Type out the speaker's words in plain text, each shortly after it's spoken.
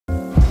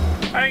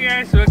Hi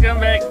guys,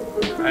 welcome back.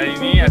 Hari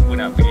ni aku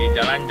nak pergi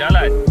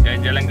jalan-jalan.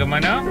 Jalan-jalan ke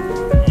mana?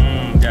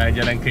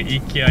 Jalan-jalan ke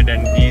Ikea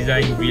dan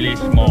Design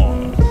Village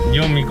Mall.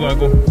 Jom ikut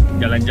aku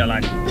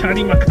jalan-jalan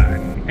cari makan.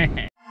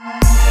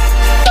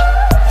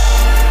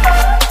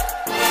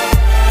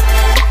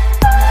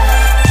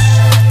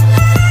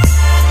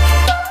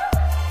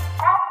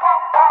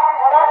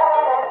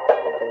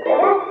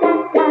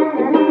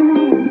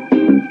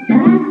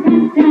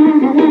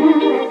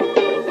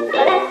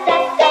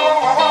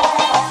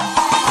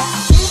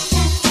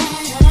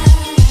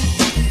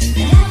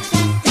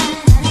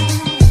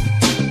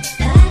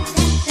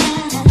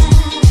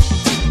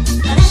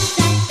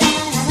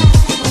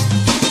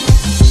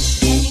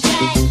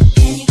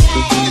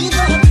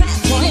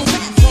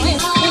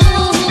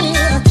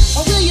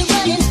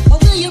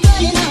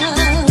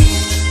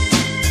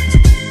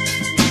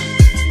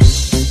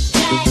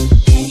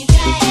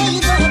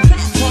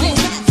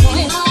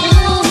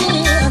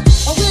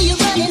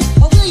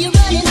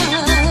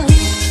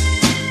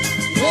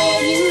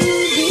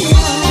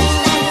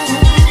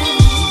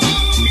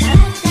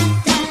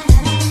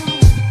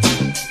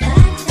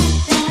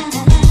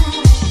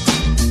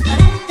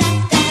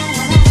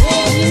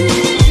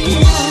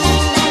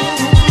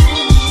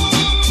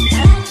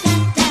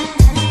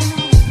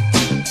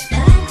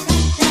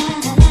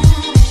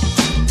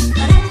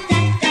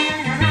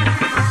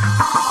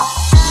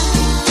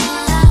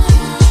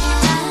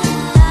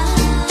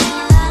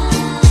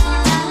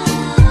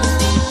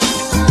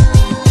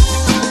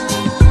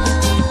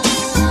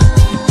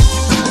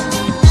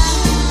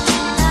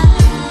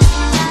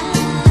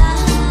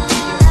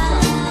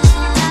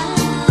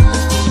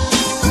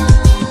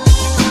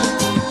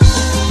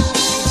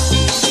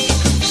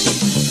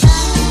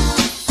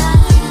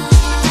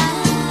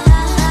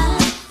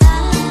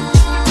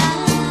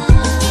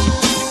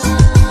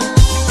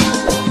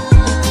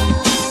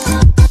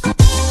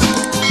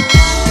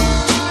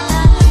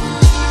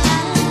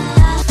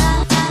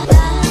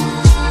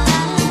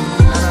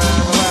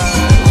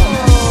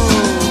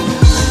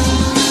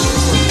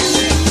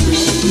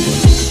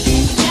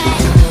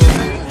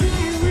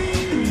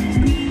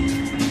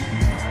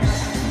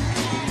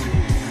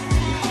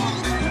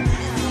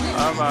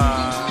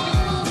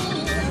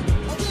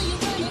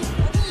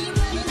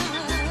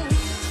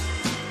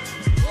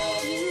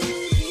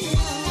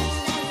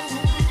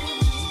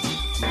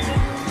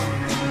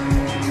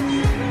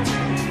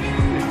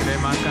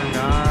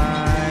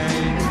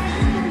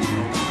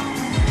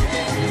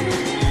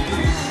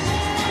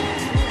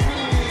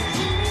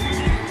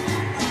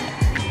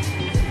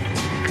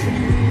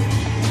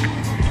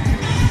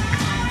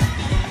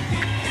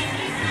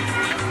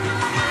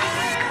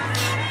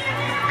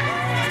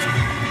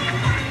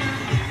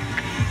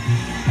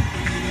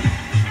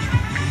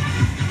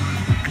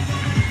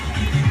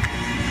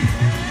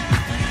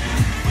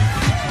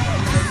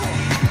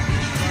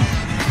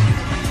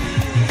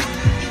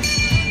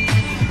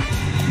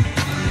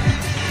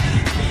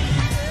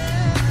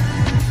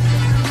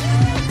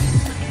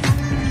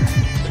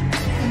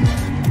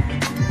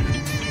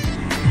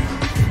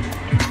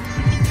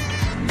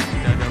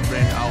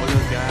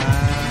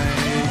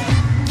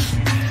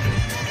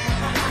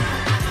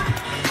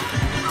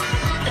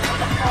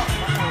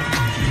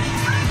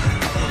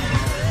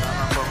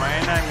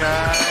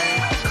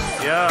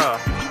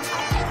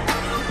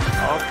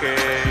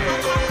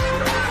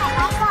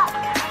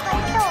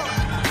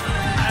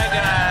 Hi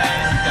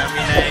guys,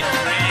 kami naik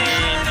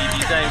train di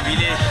Design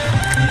Village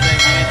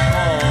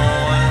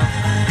Mall.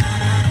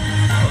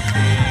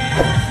 Okay.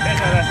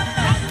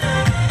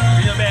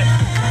 Video best.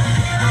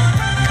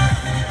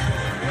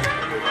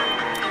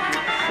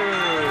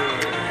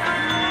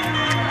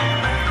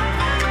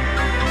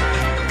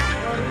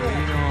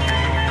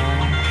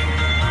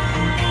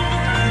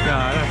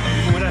 Dah lah,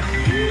 semua dah.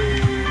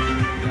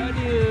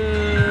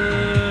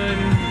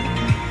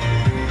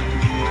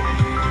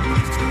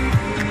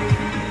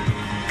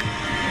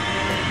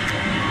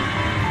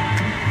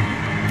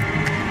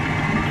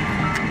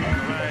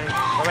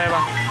 Bye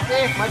bang.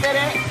 Mati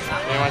dek.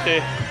 Terima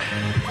kasih.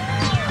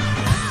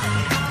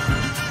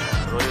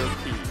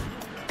 Royalty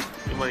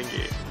RM5.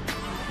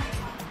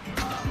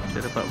 Kita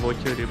dapat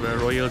voucher daripada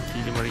Royalty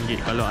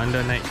RM5. Kalau anda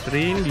naik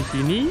train di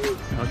sini,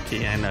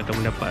 okey, anda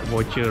akan mendapat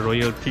voucher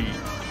Royalty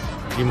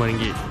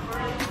RM5.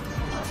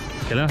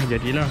 Okeylah,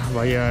 jadilah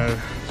bayar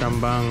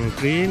sambang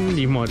train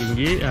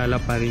RM5,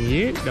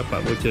 RM8, dapat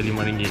voucher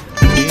RM5.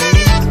 Okey.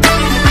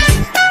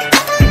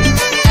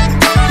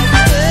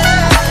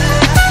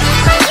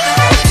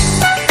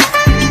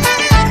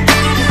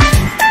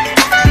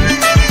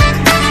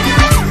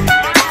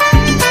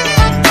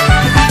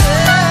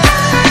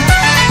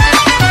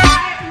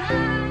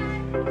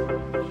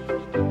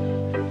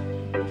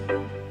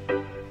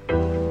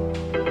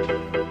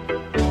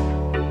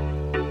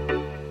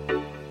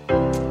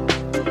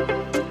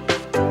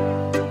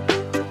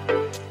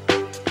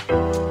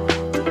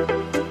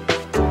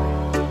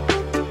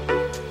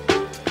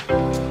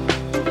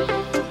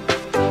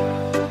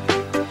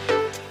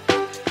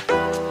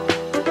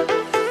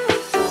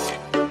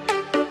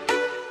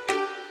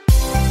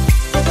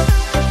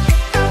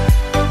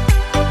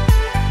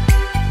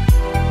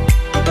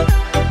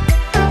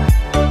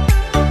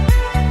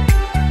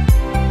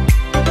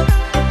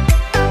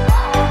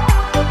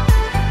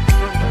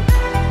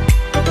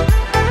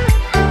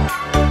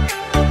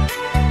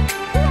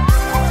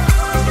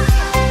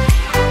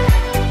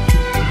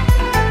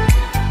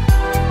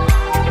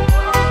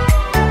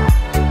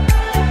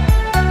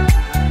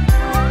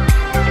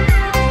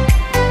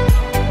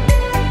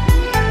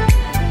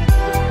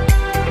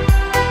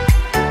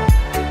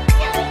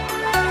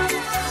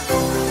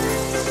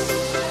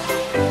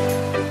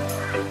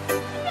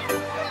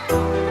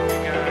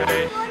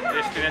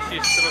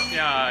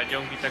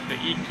 kita ke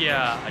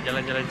Ikea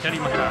jalan-jalan cari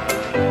makan.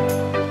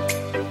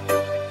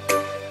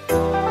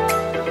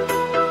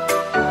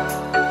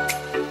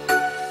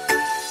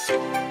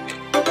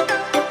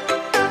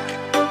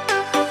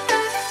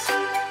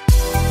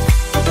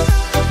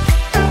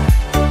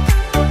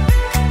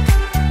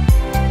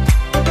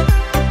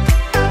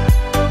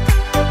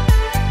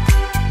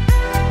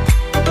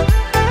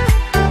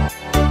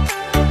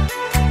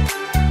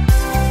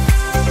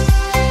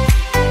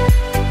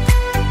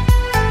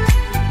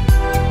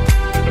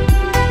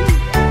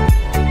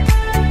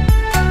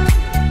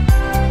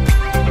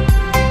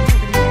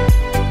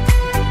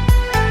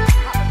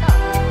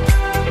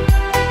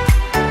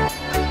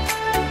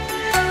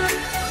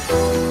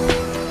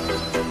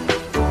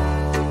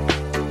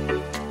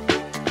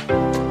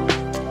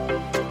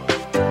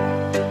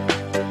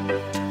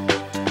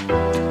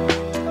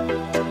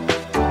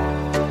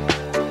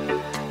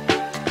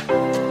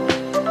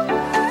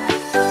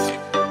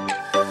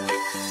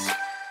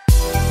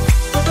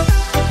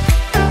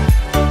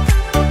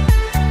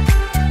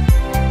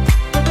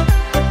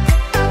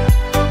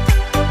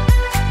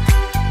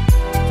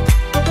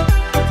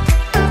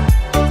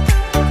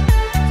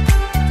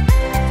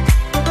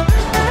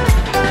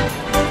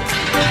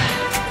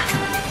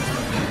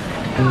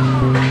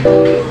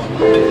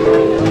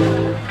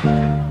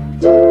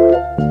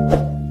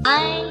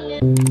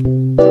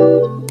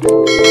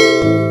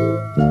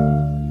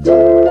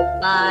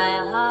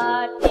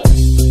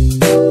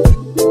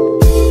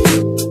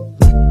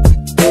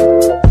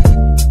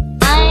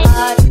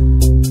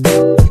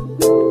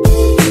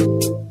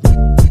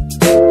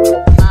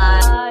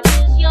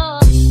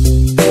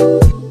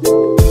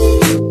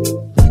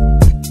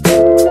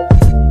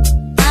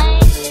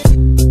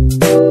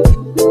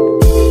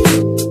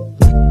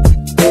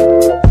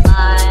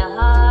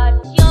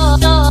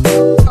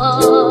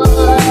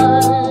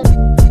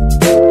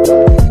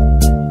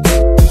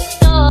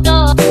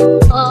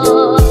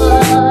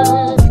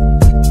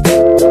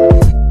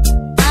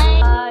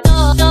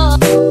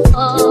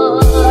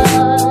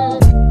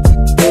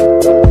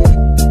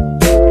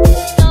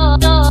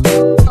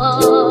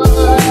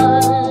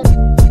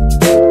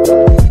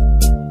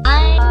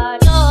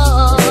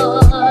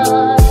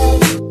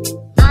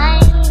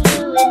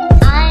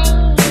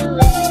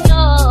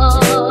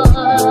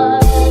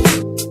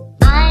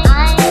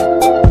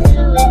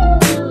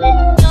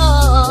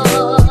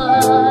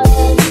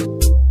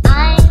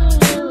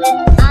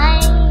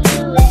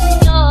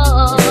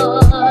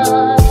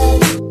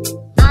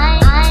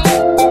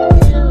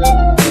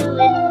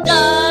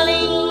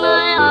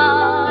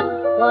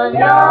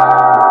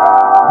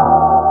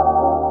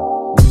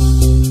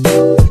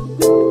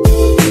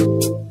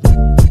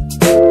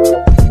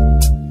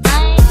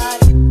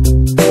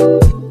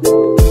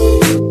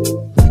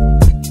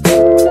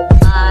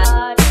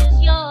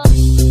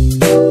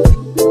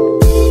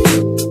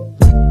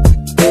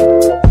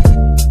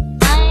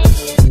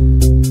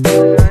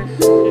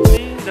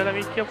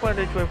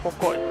 Ada jual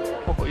pokok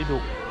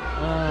hidup.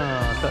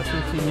 Tak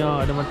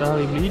semestinya ada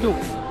matahari boleh hidup.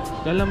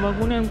 Dalam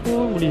bangunan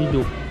pun boleh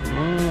hidup.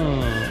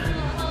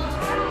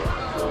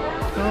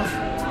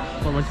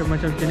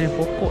 Macam-macam jenis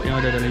pokok yang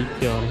ada dalam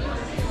Ikea ni.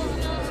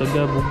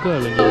 Segar bugar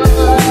lagi.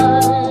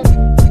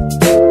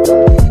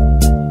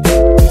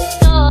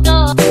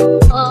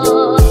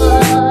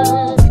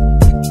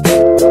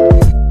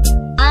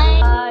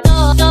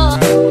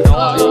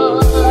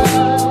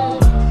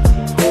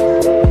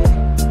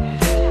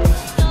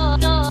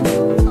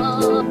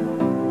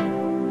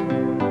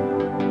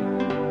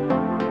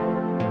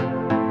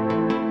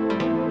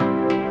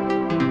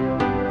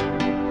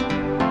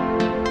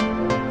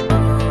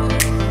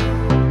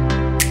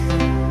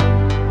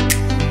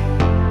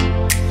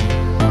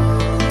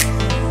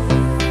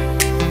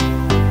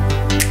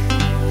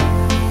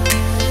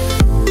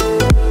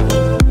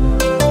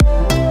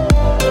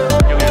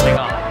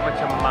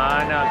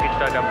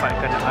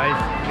 Dapatkan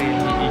aiskrim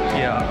di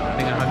Ikea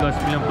dengan harga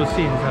 90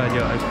 sen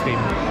sahaja aiskrim.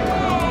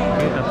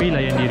 Okay, tapi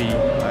layan diri.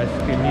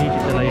 Aiskrim ni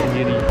kita layan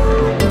diri.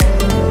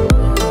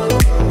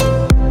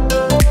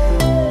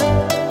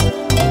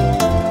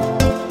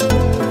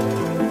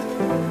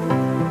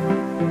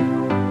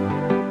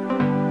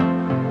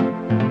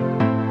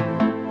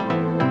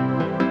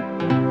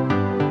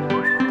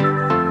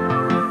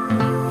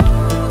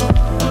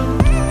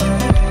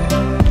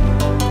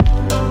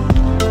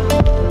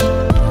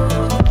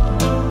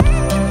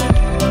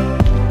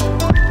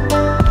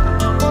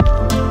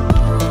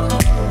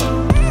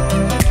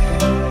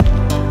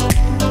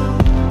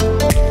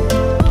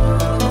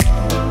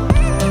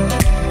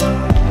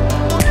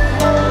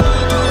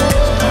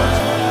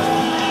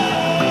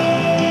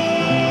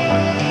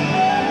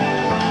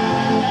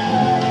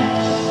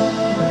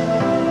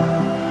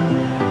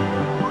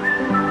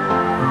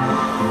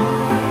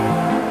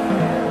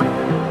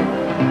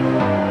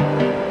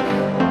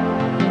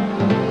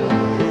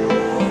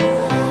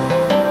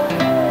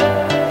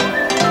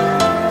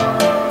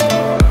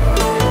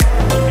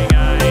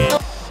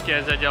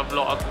 Saja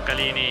vlog aku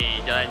kali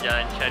ini,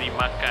 jalan-jalan cari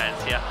makan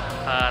siap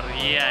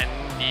harian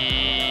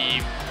di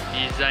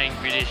Design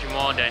Village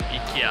Mall dan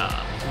Ikea.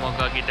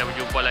 Semoga kita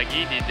berjumpa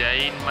lagi di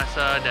lain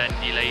masa dan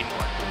di lain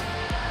waktu.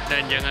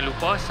 Dan jangan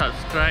lupa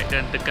subscribe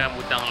dan tekan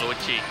butang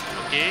loceng.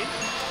 Okay?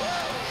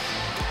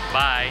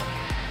 Bye.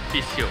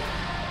 Peace out.